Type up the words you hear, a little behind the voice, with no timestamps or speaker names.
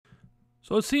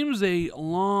So it seems a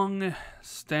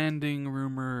long-standing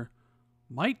rumor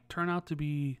might turn out to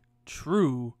be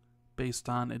true based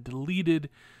on a deleted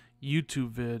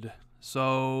YouTube vid.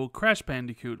 So Crash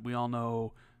Bandicoot, we all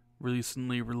know,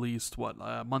 recently released,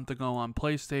 a month ago on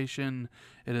PlayStation.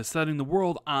 It is setting the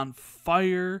world on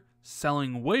fire,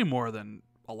 selling way more than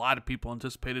a lot of people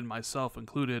anticipated, myself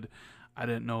included. I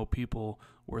didn't know people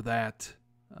were that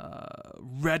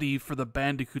ready for the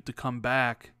Bandicoot to come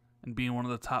back and being one of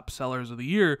the top sellers of the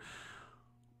year.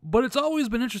 But it's always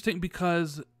been interesting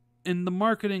because in the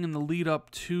marketing and the lead up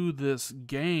to this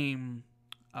game,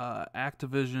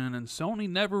 Activision and Sony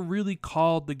never really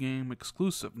called the game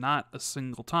exclusive, not a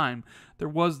single time. There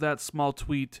was that small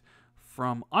tweet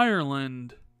from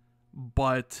Ireland,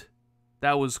 but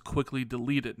that was quickly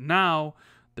deleted. Now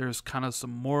there's kind of some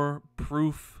more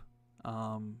proof,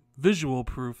 visual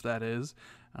proof that is.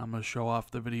 I'm going to show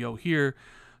off the video here.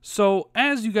 So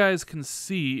as you guys can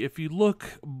see, if you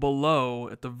look below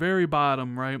at the very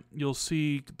bottom, right, you'll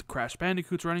see the Crash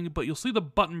Bandicoots running, but you'll see the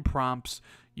button prompts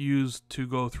used to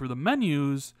go through the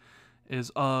menus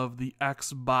is of the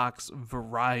Xbox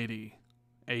variety.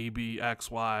 A, B, X,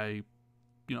 Y,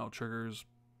 triggers,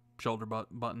 shoulder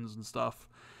buttons and stuff.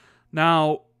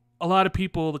 Now, a lot of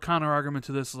people, the counter argument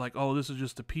to this is like, oh, this is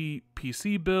just a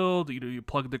PC build. You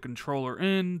plug the controller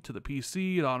in to the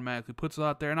PC, it automatically puts it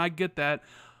out there, and I get that.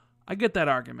 I get that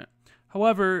argument.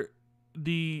 However,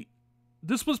 this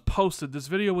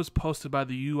video was posted by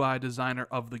the UI designer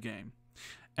of the game,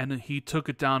 and he took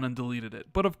it down and deleted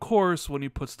it. But of course, when you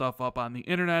put stuff up on the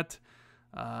internet,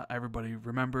 everybody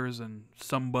remembers, and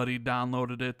somebody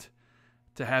downloaded it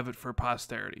to have it for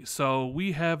posterity. So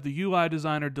we have the UI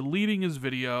designer deleting his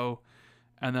video,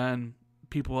 and then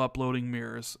people uploading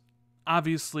mirrors.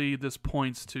 Obviously, this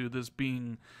points to this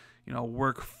being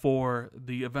work for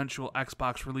the eventual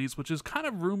Xbox release, which is kind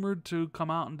of rumored to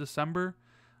come out in December.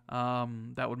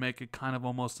 That would make it kind of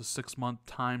almost a 6-month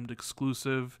timed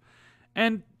exclusive.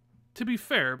 And to be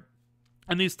fair,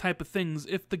 and these type of things,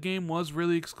 if the game was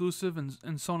really exclusive, and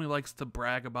Sony likes to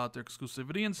brag about their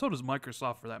exclusivity, and so does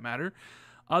Microsoft for that matter,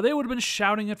 they would have been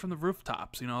shouting it from the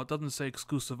rooftops. It doesn't say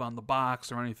exclusive on the box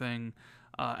or anything.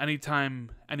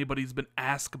 Anytime anybody's been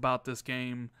asked about this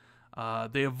game,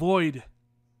 they avoid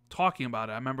talking about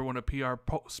it. I remember when a PR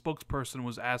spokesperson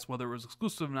was asked whether it was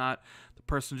exclusive or not, the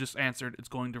person just answered it's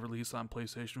going to release on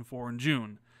PlayStation 4 in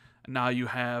June. And now you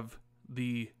have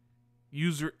the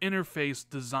user interface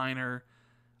designer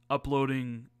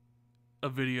uploading a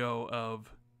video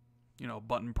of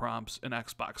button prompts in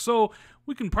Xbox. So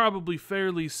we can probably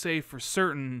fairly say for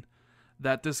certain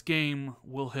that this game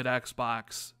will hit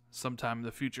Xbox sometime in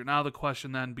the future. Now the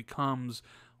question then becomes,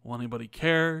 will anybody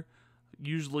care?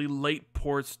 Usually late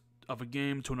ports of a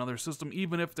game to another system,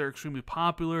 even if they're extremely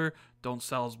popular, don't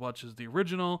sell as much as the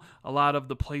original. A lot of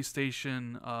the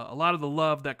PlayStation, a lot of the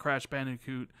love that Crash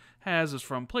Bandicoot has is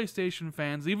from PlayStation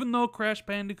fans, even though Crash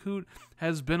Bandicoot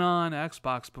has been on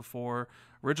Xbox before,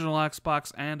 original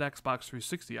Xbox and Xbox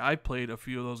 360. I played a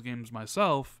few of those games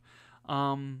myself.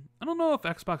 I don't know if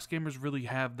Xbox gamers really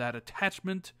have that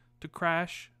attachment to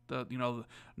Crash, the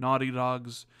Naughty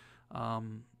Dog's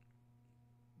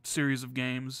series of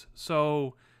games.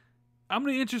 So I'm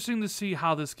going to be interesting to see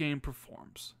how this game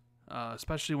performs,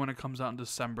 especially when it comes out in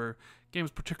December. Games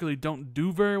particularly don't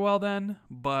do very well then,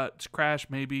 but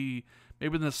Crash, maybe the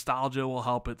nostalgia will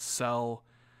help it sell.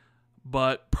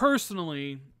 But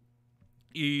personally,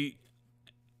 I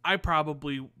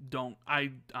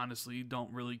honestly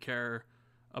don't really care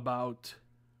about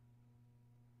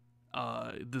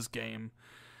this game.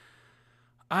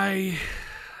 I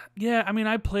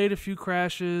played a few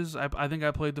Crashes. I think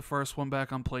I played the first one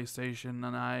back on PlayStation,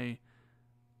 and I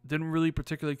didn't really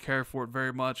particularly care for it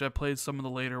very much. I played some of the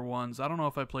later ones. I don't know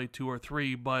if I played 2 or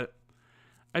 3, but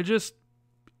it just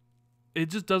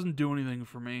doesn't do anything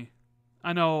for me.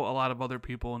 I know a lot of other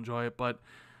people enjoy it, but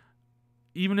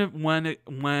even if when it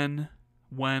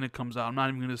comes out, I'm not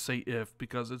even going to say if,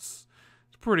 because it's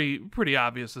pretty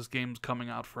obvious this game's coming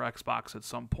out for Xbox at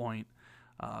some point.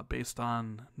 Based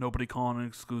on nobody calling it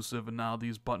exclusive and now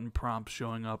these button prompts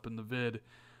showing up in the vid.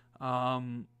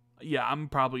 I'm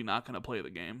probably not going to play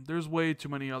the game. There's way too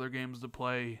many other games to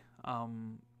play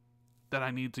that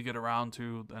I need to get around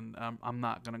to, and I'm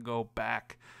not going to go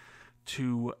back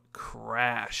to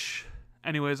Crash.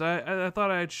 Anyways, I thought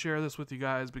I'd share this with you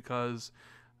guys because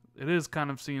it is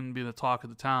kind of seen to be the talk of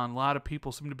the town. A lot of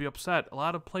people seem to be upset. A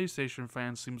lot of PlayStation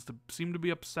fans seem to be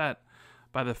upset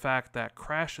by the fact that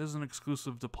Crash isn't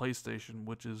exclusive to PlayStation,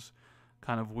 which is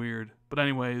kind of weird. But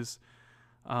anyways,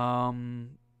 let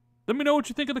me know what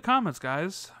you think in the comments,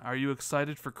 guys. Are you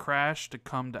excited for Crash to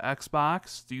come to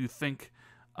Xbox? Do you think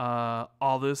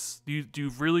all this. Do you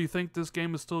really think this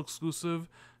game is still exclusive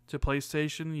to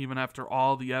PlayStation even after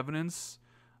all the evidence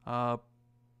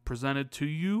presented to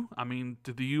you? I mean,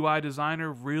 did the UI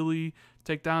designer really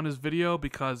take down his video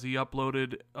because he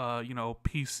uploaded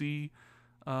PC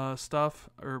stuff?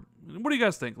 Or what do you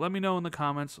guys think? Let me know in the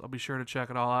comments. I'll be sure to check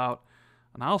it all out,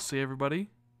 and I'll see everybody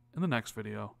in the next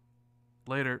video.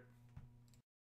 Later.